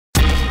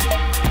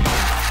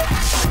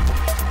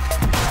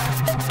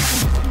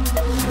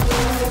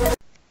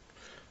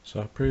So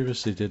I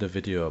previously did a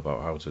video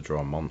about how to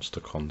draw monster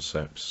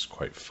concepts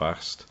quite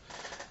fast,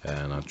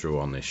 and I drew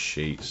on this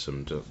sheet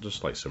some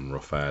just like some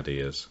rough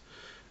ideas,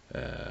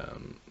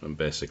 and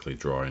basically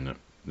drawing it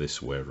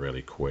this way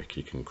really quick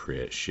you can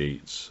create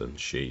sheets and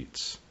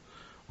sheets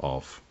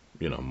of,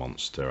 you know,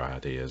 monster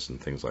ideas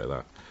and things like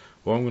that.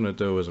 What I'm going to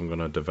do is I'm going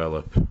to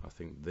develop, I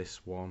think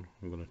this one,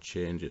 I'm going to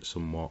change it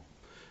somewhat.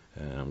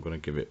 I'm going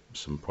to give it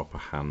some proper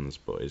hands,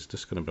 but it's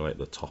just going to be like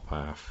the top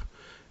half,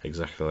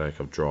 exactly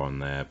like I've drawn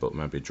there, but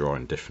maybe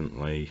drawing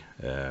differently.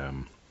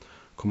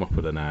 Come up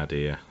with an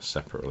idea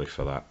separately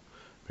for that,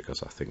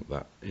 because I think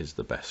that is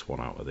the best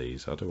one out of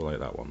these. I do like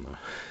that one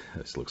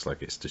though. It looks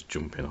like it's just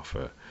jumping off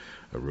a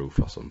roof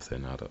or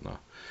something, I don't know.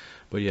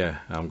 But yeah,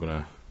 I'm going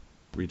to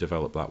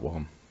redevelop that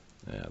one,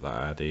 that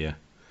idea,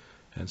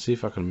 and see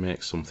if I can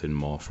make something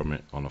more from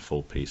it on a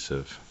full piece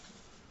of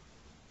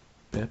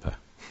paper.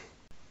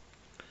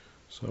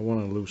 So I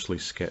want to loosely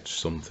sketch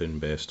something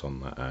based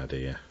on that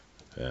idea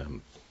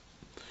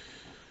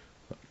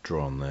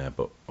drawn there,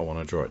 but I want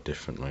to draw it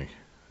differently.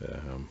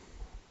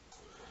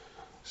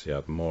 See, I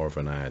had more of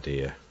an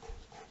idea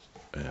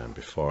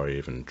before I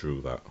even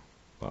drew that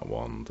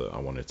one, that I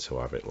wanted to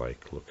have it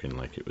like looking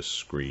like it was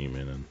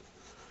screaming and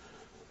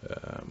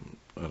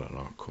I don't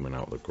know, coming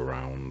out of the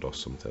ground or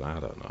something. I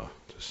don't know,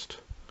 just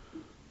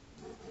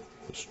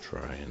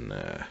try and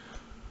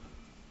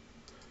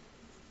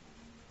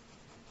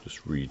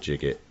just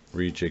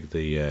rejig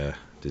the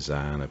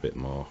design a bit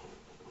more,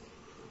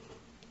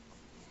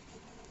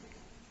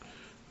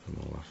 and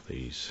we'll have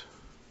these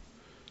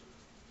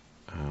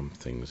arm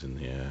things in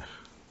the air.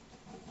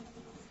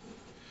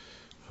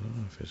 I don't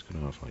know if it's going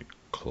to have like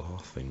claw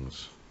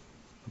things,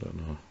 I don't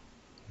know.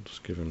 I'll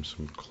just give him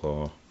some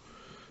claw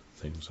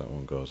things. That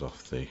one goes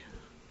off the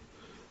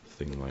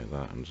thing like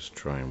that, and just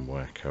try and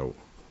work out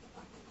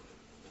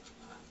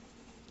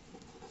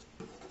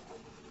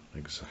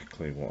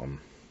exactly what I'm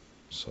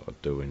sort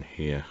of doing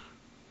here.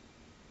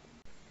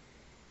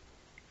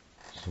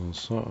 So I'm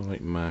sort of like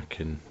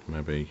marking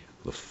maybe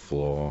the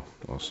floor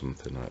or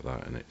something like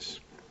that, and it's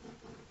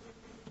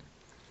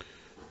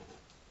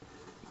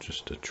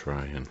just to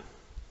try and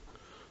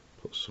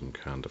put some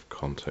kind of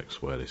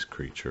context where this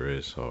creature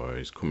is, or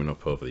he's coming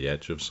up over the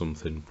edge of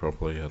something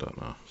probably, I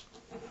don't know.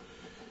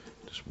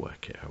 Just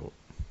work it out.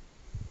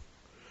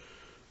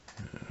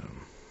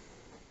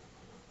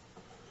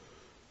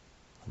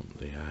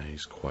 The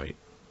eye's quite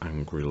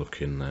angry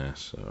looking there,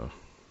 so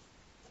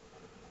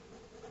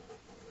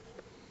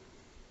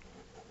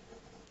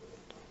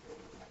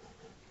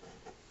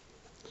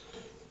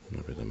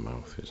maybe the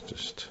mouth is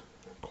just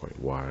quite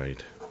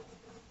wide.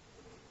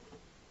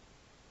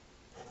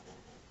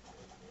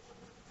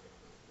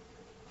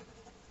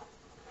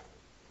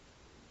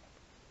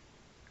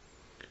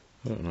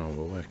 I don't know,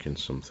 we're working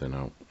something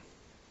out.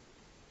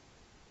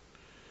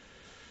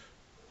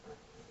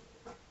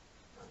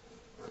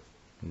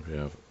 We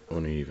have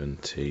uneven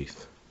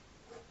teeth.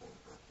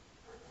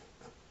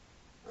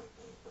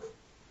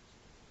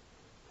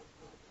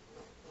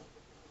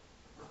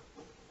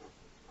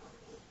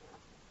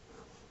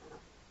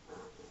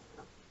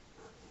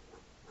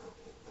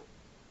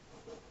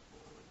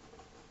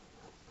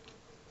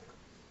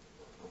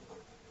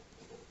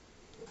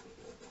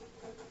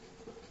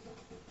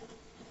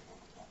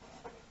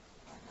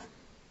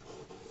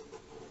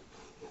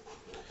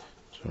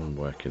 So I'm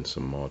working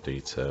some more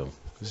detail.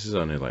 This is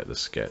only like the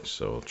sketch,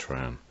 so I'll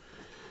try and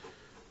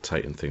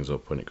tighten things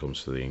up when it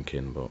comes to the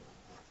inking, but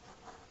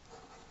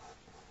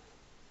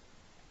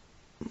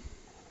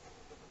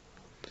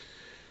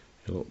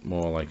you look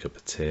more like a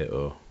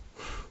potato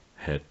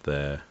head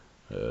there,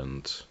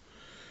 and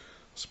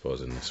I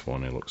suppose in this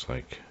one it looks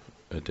like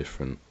a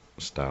different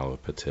style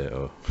of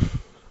potato.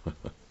 I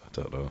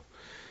don't know.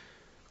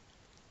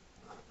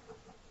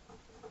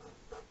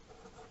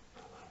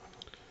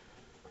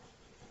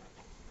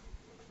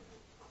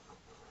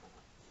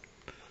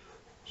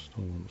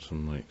 Still want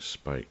some like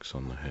spikes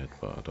on the head,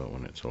 but I don't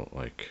want it to look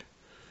like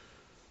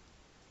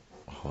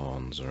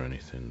horns or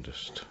anything,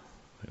 just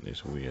like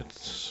these weird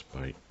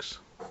spikes.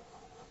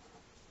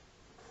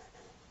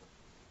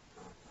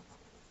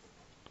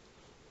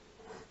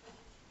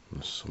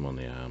 There's some on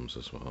the arms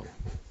as well.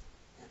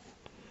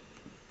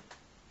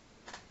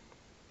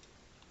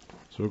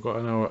 So we've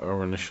got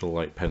our initial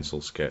like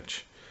pencil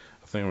sketch.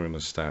 I think we're going to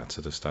start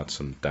to just add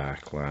some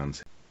dark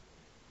lines.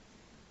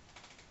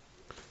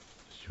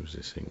 Just use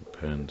this ink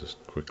pen,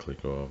 just quickly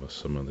go over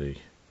some of the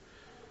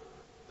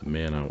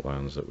main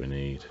outlines that we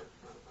need.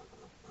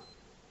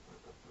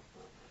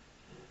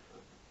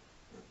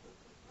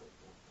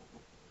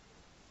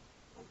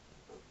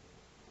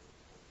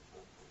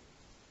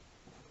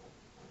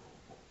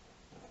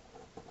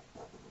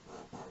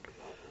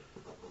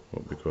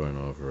 Won't be going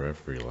over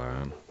every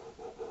line.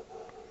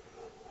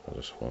 I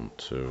just want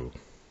to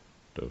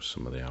do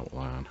some of the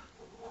outline.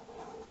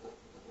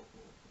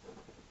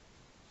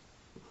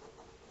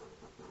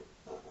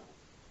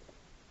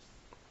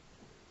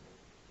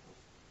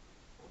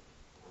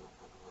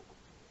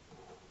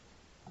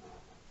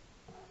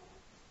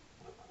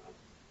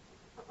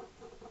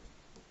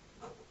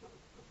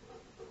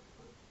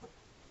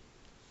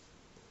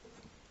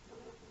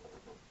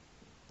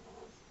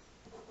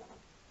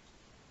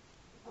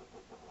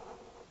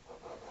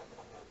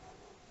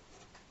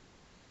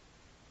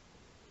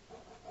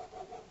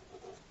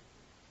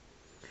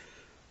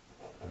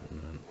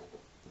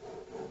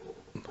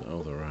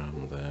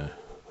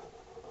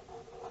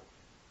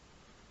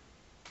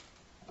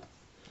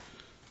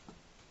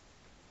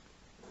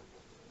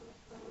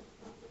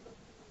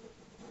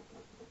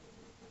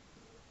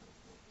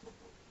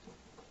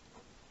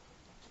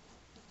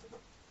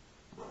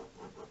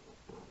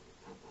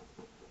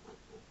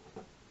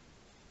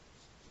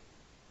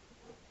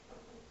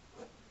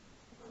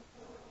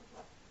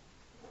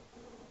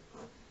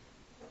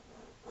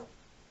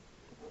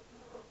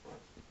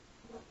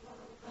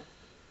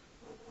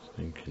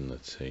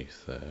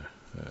 teeth there.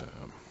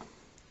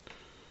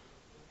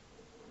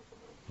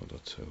 Another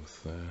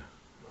tooth there.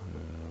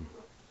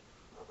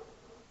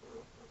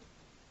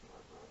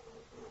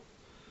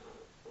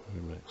 Let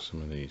me make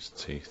some of these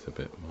teeth a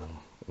bit more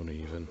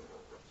uneven.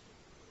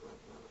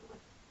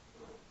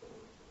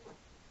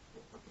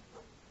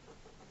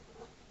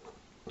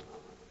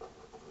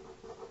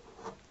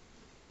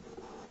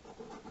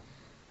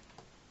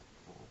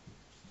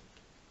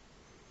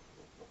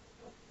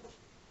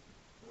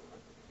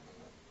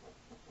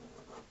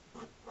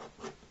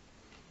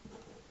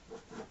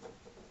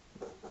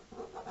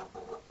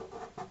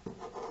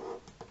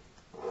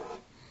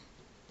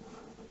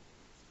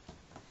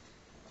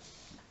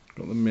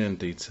 Got the main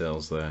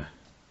details there.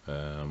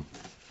 Try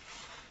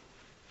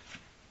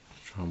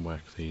and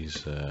work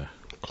these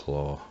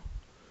claw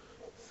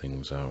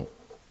things out.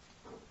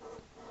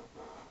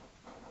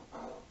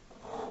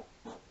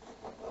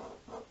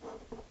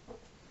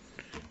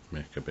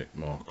 Make a bit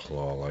more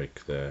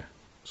claw-like there.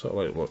 Sort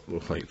of like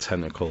look like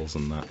tentacles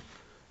and that.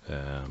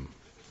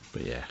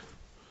 But yeah,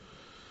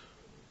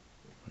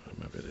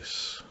 maybe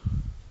this.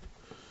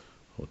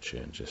 I'll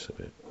change this a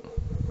bit.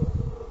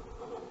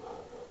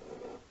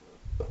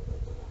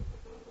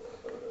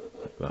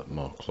 That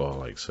more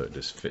claw-like so it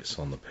just fits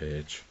on the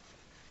page.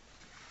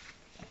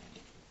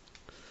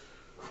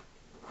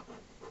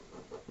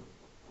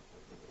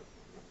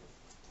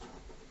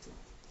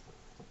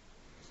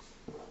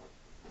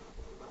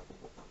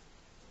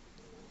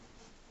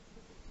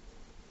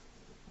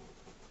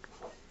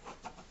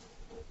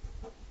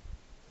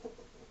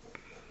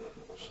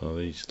 So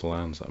these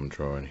lines that I'm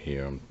drawing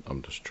here,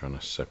 I'm just trying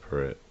to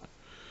separate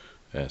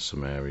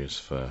some areas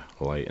for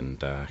light and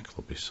dark.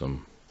 There'll be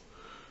some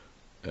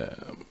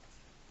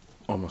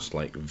almost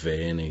like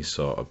veiny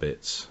sort of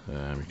bits.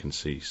 You can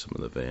see some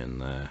of the vein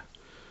there,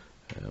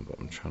 but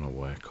I'm trying to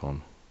work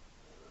on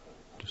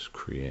just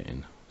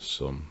creating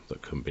some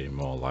that can be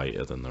more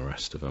lighter than the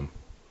rest of them.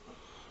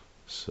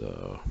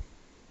 So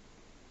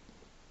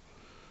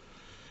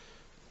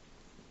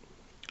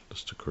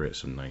just to create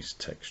some nice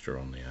texture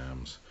on the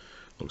arms.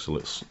 Looks a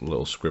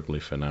little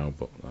scribbly for now,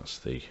 but that's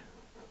the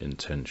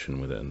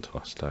intention with it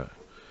until I start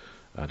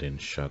adding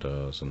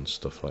shadows and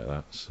stuff like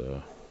that.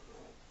 So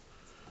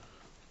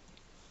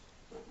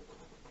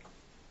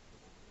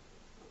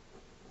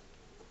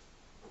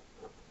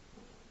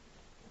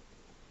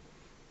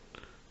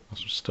I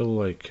still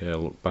like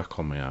look back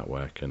on my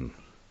artwork and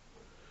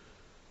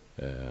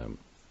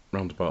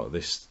round about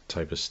this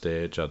type of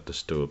stage I'd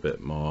just do a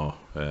bit more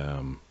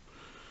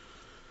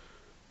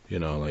you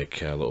know,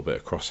 like a little bit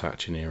of cross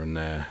hatching here and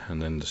there, and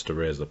then just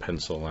erase the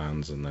pencil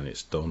lines and then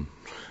it's done.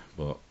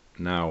 But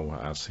now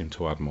I seem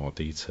to add more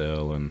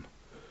detail and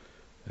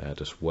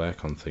just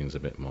work on things a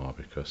bit more,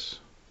 because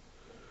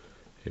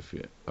I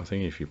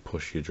think if you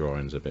push your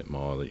drawings a bit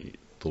more,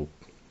 they'll,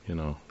 you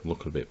know,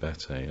 look a bit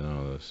better. You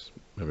know, there's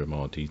maybe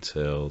more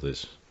detail,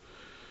 there's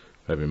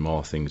maybe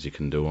more things you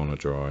can do on a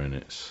drawing.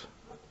 It's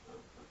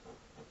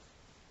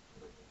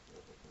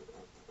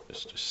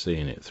just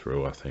seeing it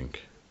through, I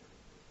think.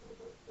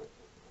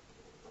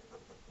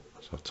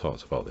 So I've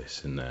talked about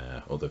this in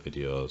other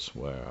videos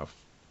where I've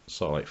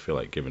sort of like feel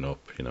like giving up,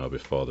 you know,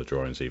 before the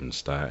drawings even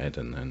started,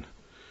 and then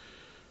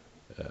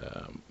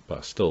but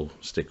I still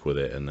stick with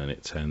it, and then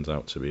it turns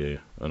out to be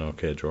an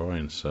okay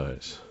drawing. So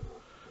it's,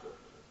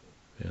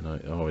 you know,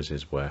 it always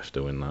is worth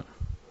doing that.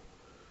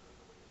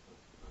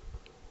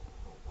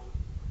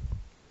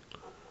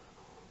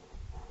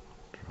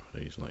 Draw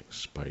these like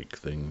spike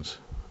things.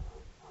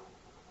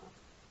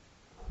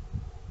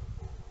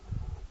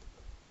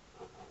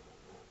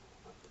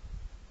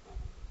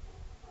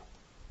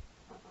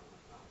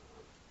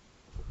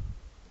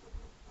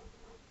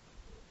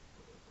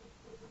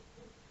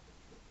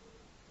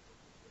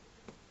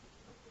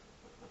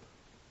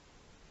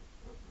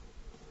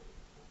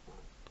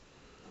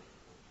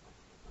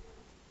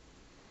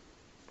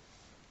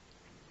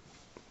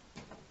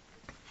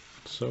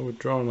 So we're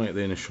drawing like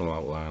the initial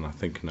outline. I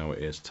think now it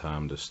is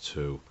time just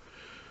to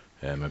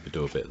maybe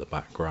do a bit of the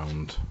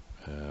background.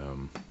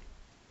 I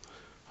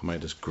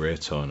might just grey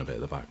tone a bit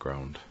of the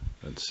background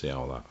and see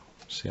how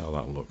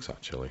that looks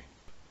actually.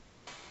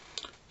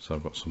 So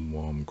I've got some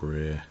warm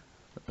grey,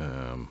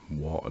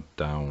 watered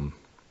down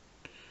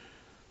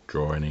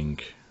drawing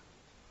ink.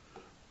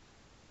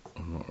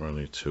 I'm not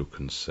really too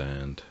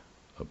concerned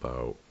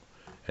about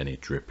any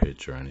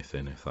drippage or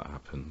anything if that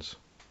happens.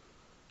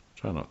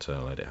 Try not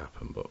to let it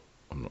happen, but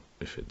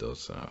if it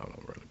does, I'm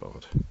not really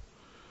bothered.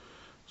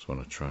 Just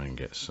want to try and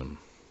get some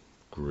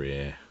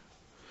grey.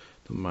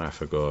 Don't mind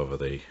if I go over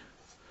them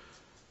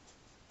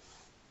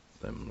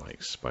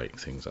like spike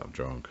things that I've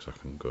drawn, because I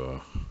can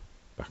go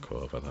back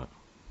over that.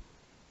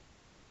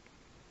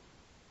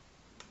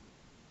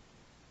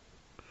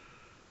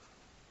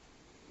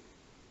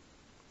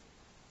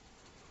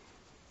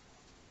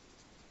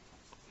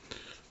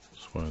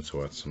 Just wanted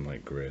to add some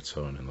like grey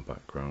tone in the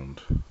background.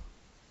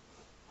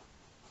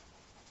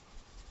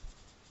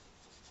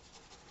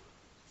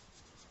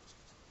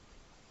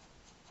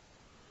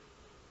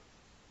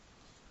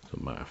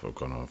 Doesn't matter if I've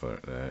gone over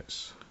it there,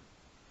 it's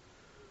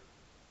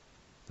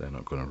they're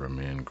not going to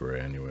remain grey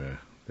anyway,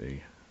 the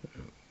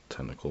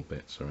tentacle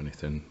bits or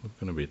anything. They're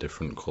going to be a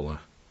different colour.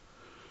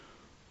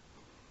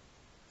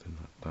 Thin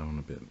that down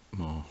a bit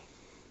more.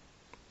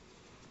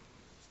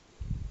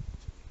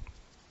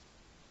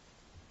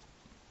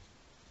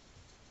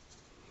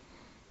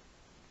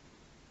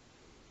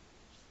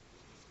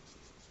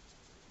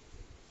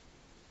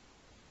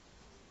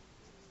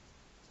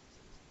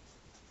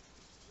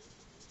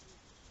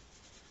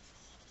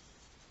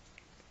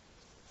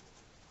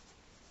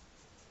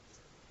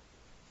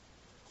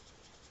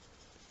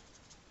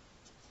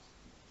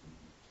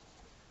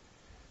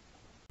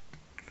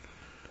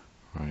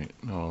 Right,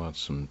 now I'll add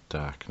some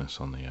darkness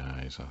on the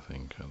eyes. I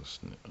think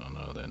I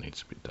know they need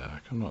to be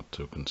dark. I'm not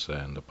too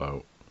concerned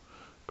about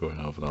going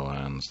over the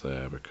lines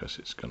there because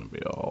it's going to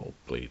be all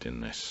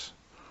bleeding this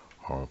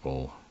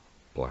horrible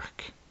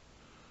black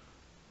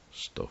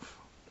stuff.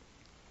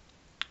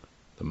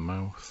 The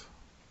mouth,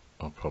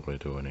 I'll probably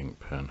do an ink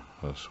pen.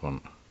 I just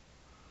want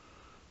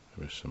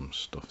maybe some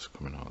stuff's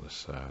coming out of the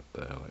side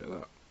there like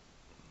that,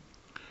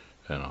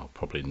 and I'll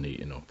probably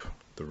neaten up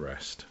the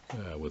rest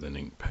with an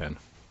ink pen.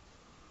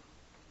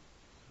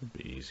 It'd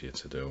be easier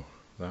to do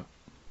that.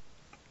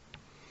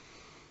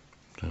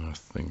 And I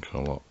think a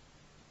lot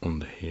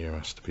under here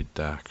has to be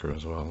darker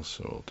as well,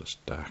 so I'll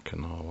just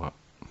darken all that.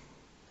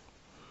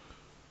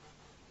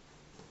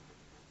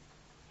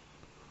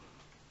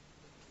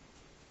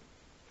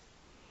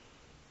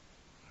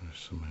 There's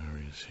some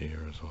areas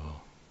here as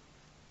well.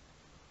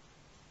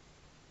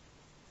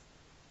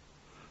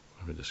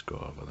 Maybe just go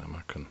over them.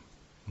 I can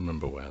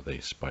remember where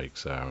these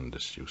spikes are and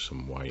just use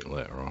some white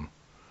later on.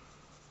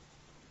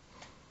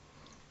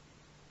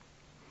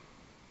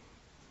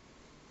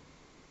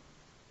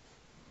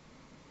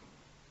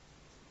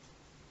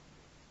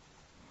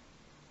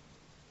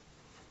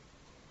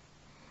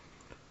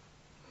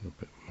 A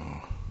bit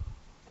more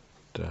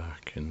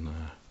dark in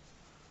there.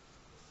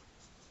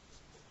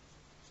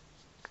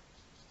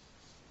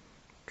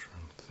 Try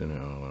and thin it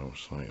all out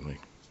slightly.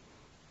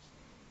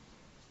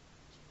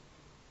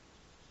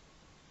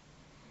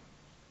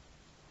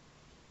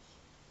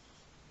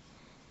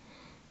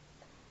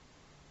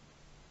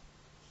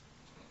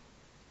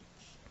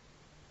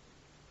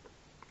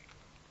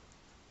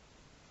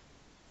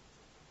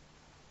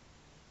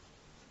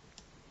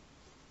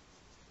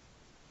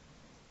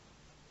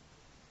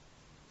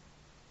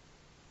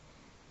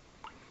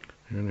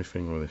 The only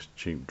thing with this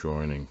cheap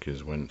drawing ink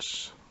is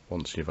once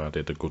you've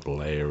added a good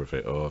layer of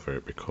it over,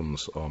 it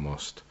becomes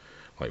almost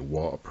like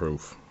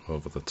waterproof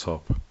over the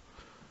top,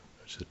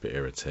 which is a bit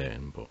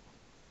irritating, but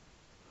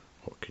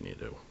what can you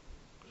do?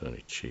 It's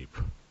only cheap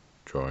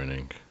drawing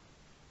ink.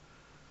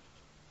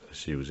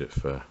 Let's use it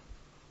for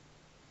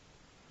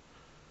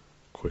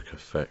quick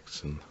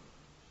effects and,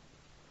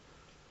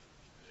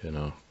 you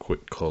know,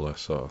 quick colour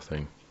sort of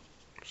thing.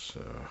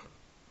 So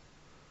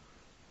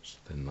just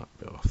thin that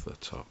bit off the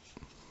top.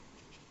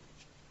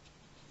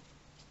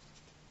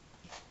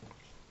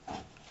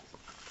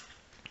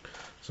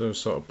 So I've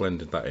sort of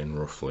blended that in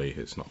roughly.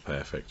 It's not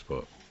perfect,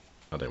 but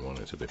I didn't want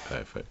it to be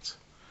perfect.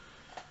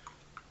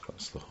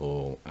 That's the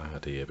whole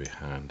idea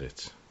behind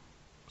it.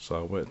 So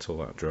I'll wait till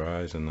that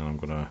dries, and then I'm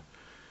gonna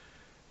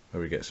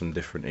maybe get some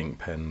different ink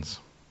pens,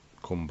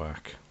 come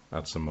back,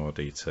 add some more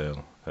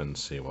detail, and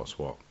see what's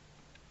what.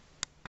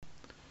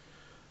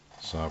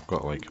 So I've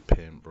got like a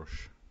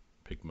paintbrush,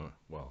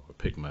 a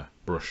Pigma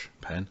brush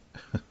pen.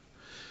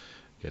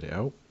 Get it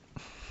out.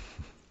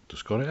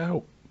 Just got it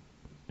out.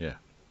 Yeah.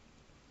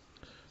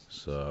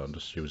 So I'm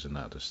just using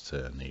that just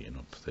to neaten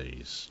up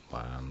these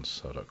lines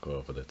so I don't go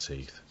over the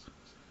teeth.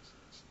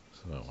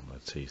 So I don't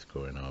want the teeth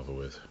going over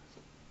with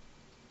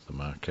the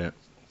marker.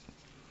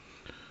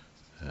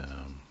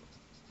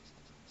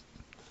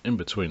 In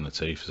between the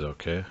teeth is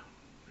okay,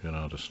 you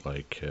know, just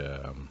like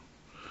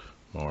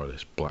more of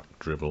this black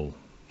dribble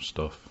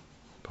stuff,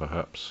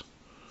 perhaps.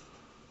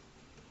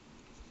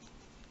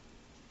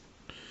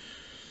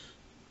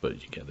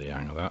 But you get the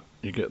hang of that.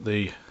 You get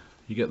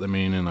the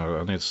meaning.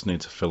 I just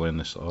need to fill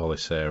in all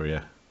this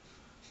area.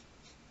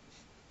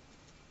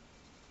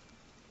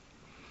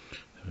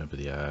 Maybe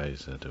the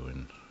eyes are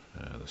doing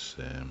the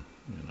same.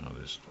 You know,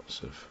 there's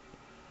lots of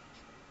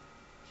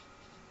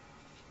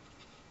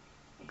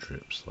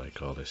drips,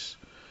 like all this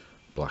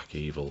black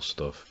evil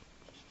stuff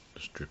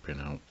just dripping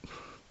out.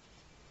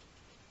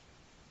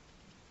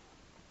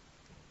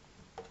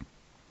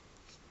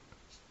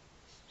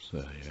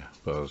 So yeah,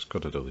 but I've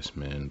got to do this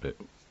main bit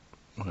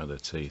where the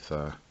teeth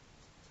are.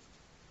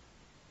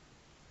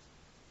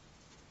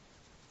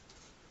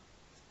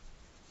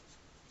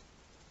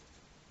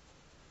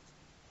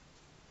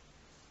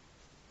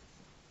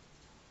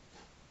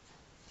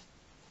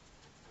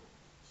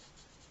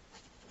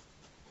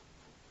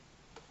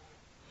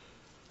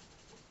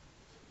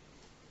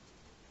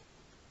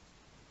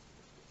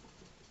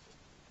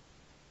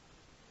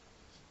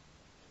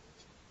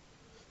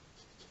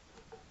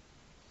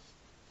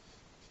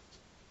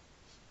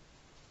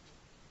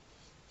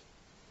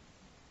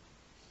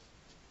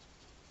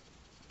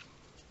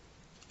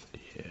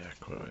 Yeah,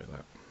 quite like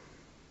that.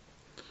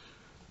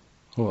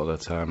 a lot of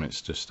the time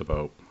it's just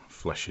about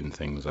fleshing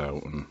things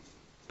out and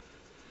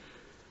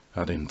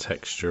adding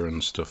texture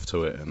and stuff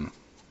to it, and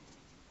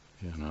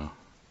you know,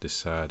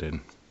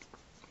 deciding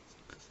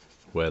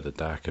where the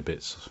darker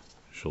bits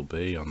shall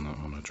be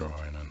on a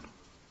drawing. And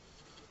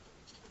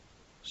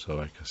so,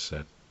 like I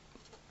said,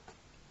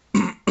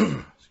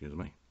 excuse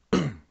me,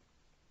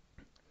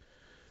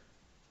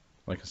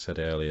 like I said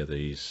earlier,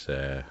 these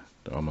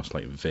almost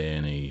like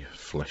veiny,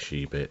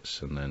 fleshy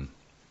bits, and then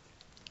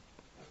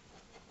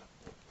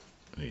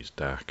these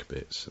dark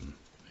bits and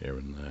here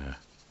and there.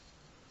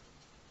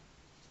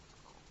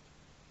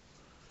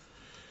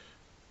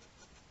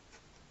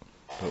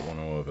 Don't want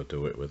to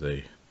overdo it with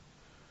the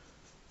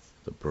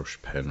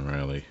brush pen,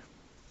 really.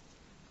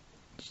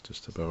 It's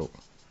just about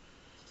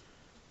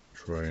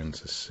trying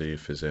to see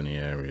if there's any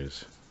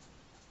areas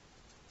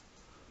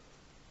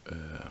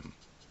that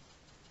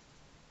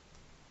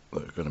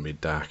are going to be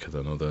darker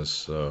than others.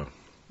 So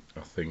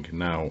I think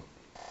now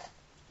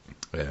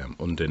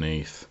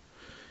underneath,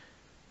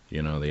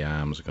 you know, the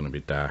arms are going to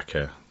be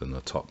darker than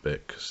the top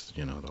bit, because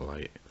you know the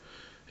light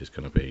is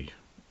going to be,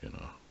 you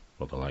know,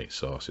 well, the light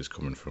source is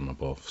coming from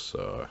above,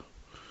 so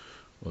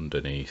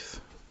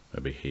underneath,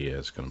 maybe here,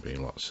 is going to be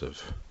lots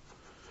of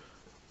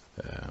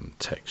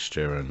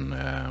texture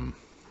and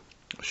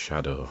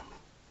shadow,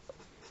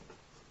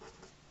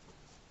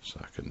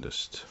 so I can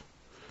just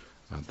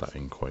add that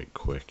in quite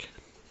quick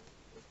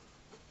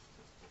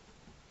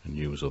and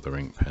use other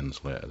ink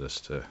pens later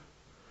just to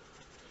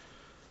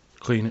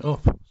clean it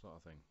up, sort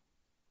of thing.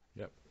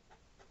 Yep,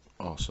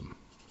 awesome.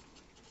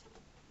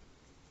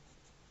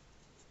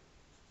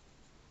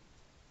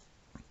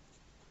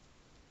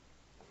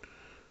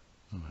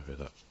 Oh, maybe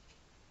that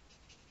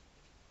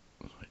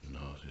like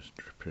nose is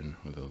dripping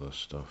with other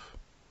stuff.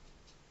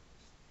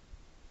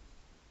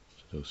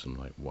 Let's do some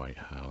like white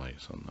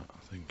highlights on that, I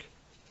think.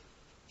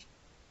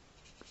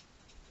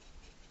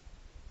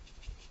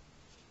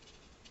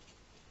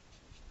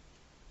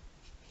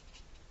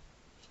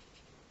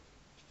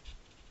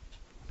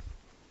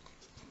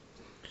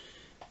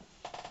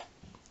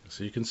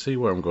 So you can see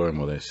where I'm going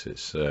with this.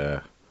 It's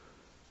going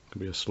to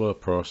be a slow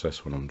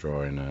process when I'm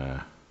drawing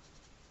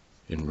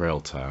in real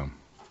time.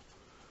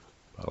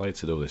 But I like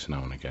to do this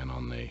now and again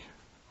on the,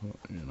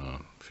 you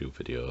know, a few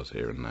videos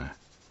here and there.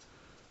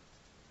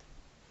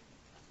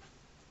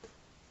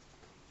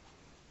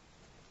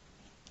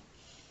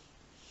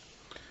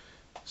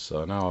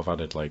 So now I've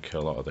added like a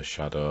lot of the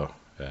shadow,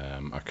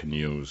 I can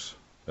use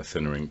a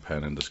thinner ink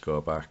pen and just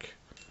go back,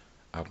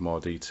 add more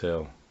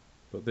detail,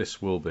 but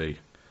this will be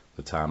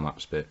the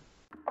time-lapse bit.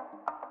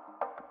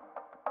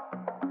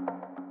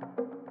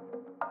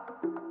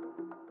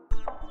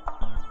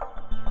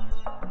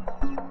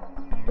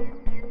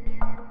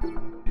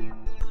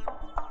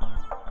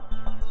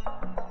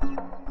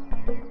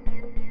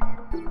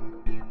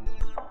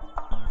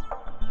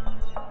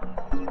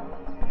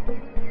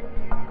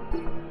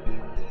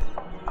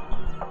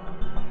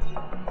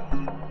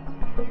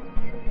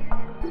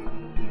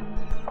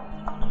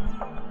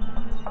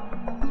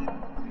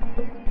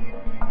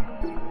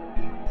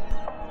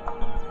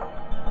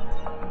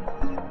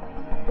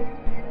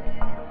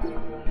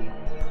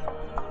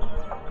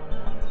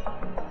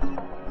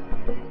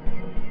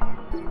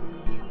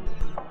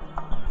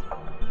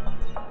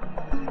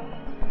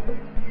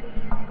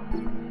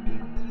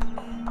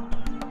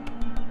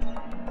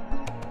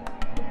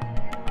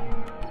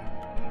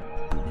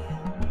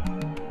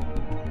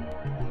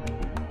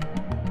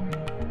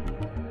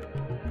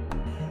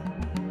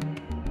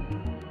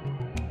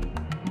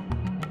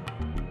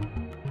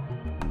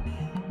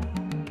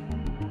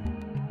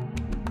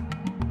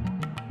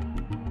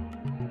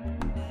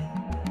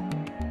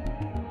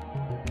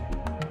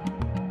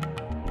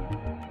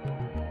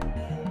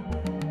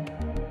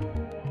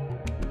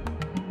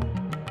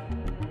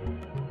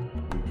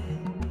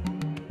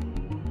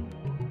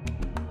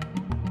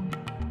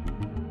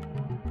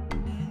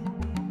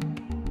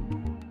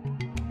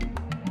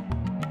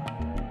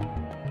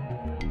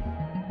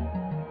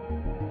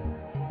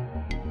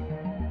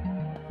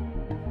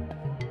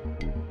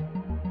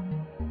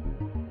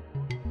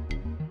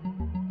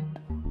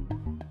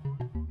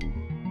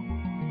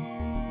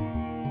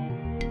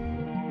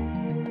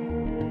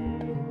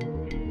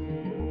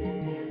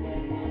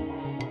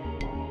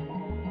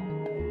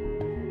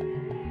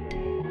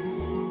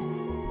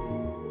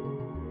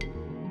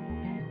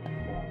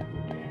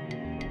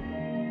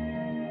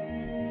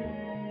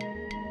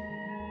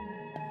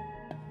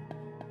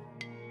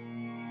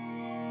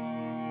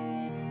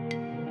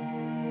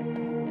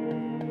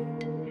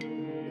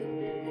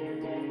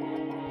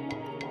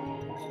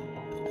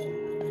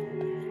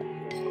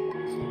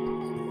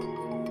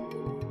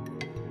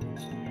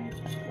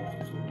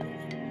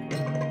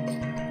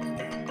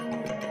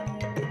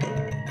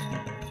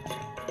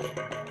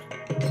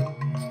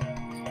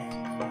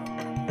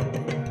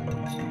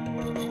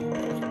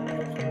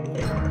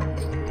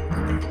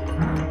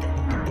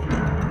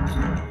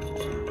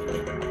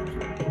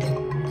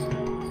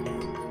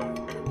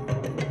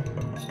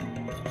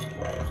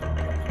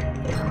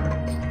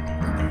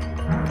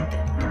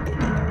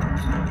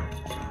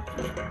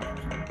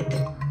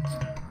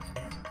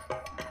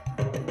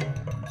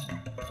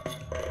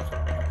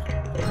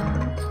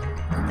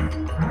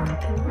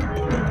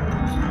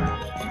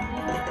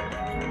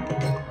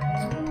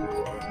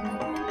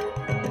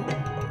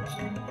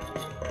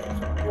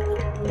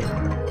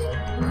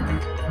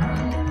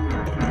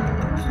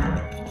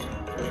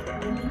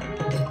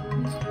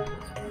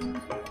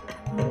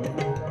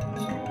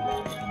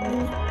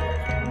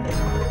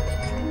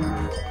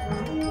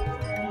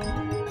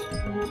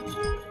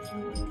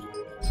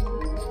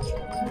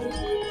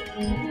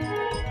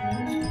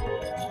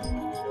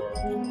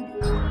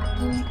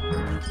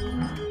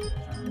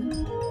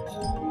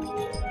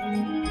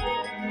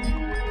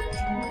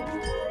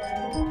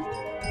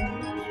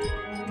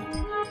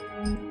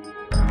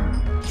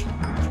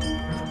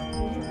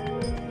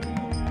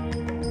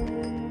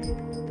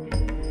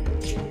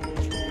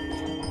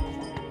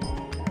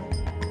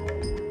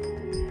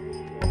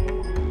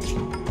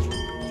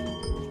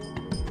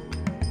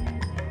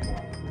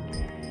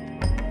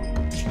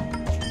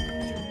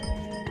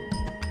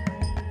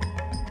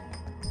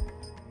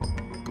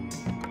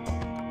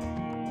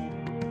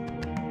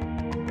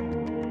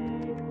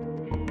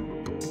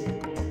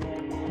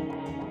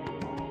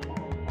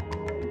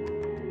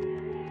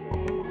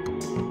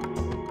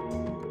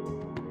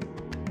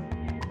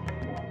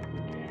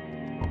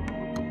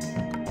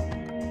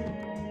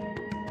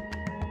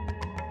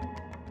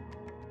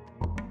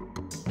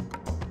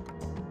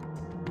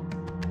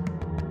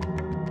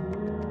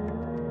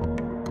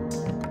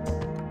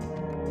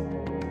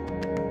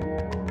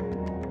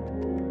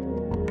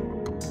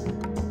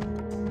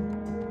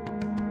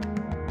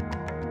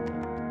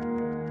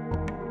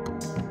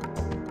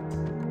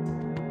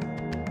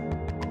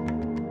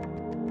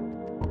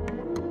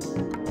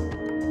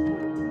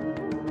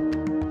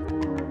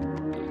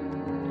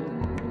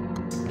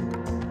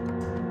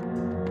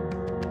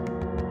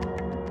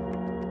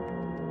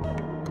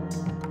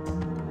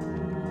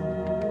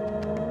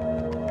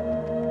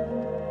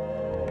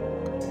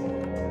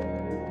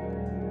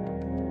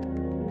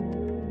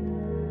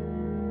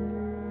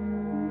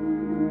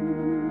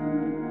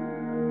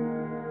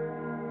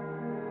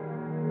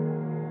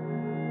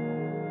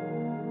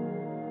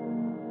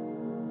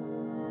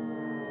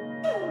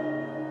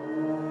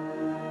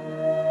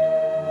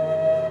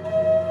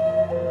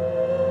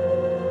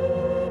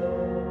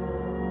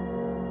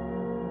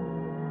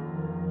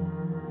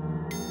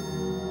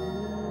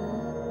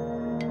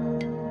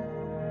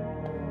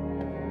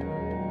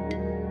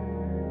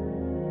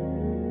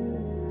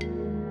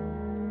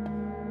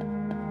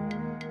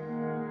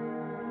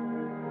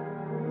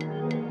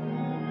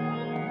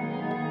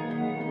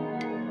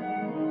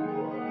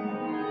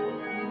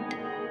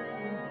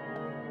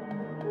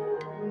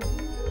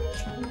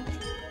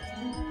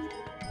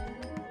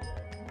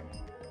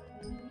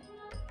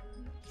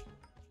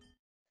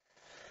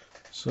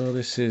 So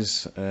this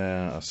is,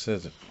 I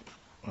said,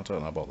 I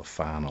don't know about the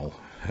final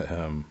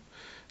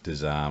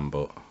design,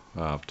 but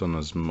I've done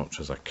as much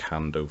as I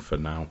can do for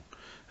now.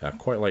 I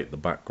quite like the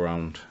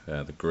background.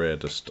 The grey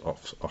just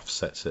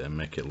offsets it and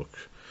make it look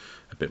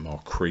a bit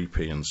more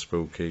creepy and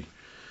spooky.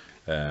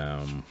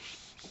 And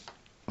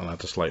I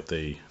just like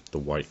the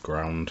white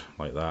ground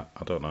like that.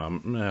 I don't know, I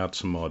may add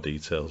some more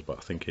details, but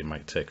I think it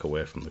might take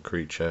away from the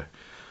creature,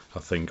 I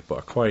think. But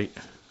I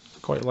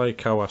quite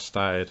like how I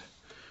started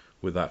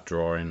with that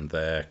drawing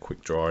there,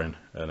 quick drawing,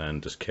 and then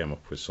just came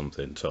up with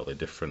something totally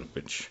different,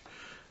 which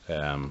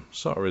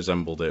sort of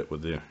resembled it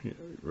with the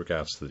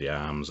regards to the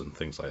arms and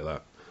things like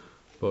that.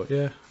 But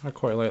yeah, I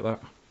quite like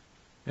that.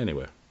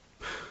 Anyway,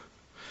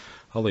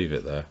 I'll leave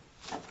it there.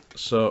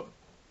 So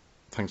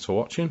thanks for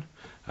watching,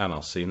 and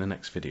I'll see you in the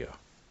next video.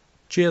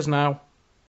 Cheers now.